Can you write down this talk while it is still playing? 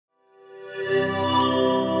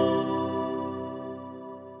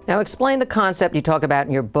Now explain the concept you talk about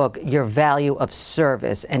in your book, your value of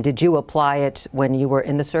service, and did you apply it when you were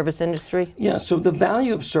in the service industry? Yeah, so the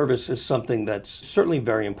value of service is something that's certainly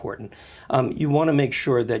very important. You want to make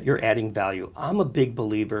sure that you're adding value. I'm a big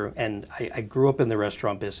believer, and I grew up in the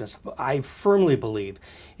restaurant business. I firmly believe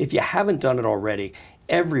if you haven't done it already,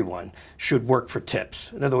 everyone should work for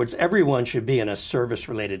tips. In other words, everyone should be in a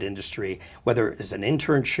service-related industry, whether it's an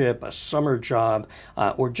internship, a summer job,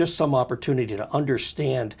 or just some opportunity to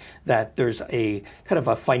understand that there's a kind of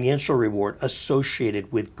a financial reward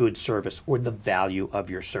associated with good service or the value of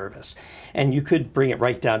your service. And you could bring it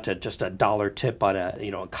right down to just a dollar tip on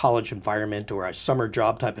a college environment or a summer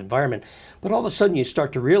job type environment. But all of a sudden you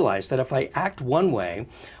start to realize that if I act one way,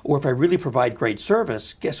 or if I really provide great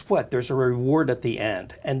service, guess what? There's a reward at the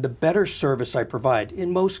end. And the better service I provide,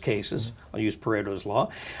 in most cases, I'll use Pareto's law,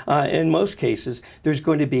 in most cases, there's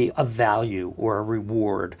going to be a value or a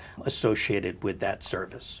reward associated with that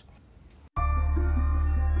service.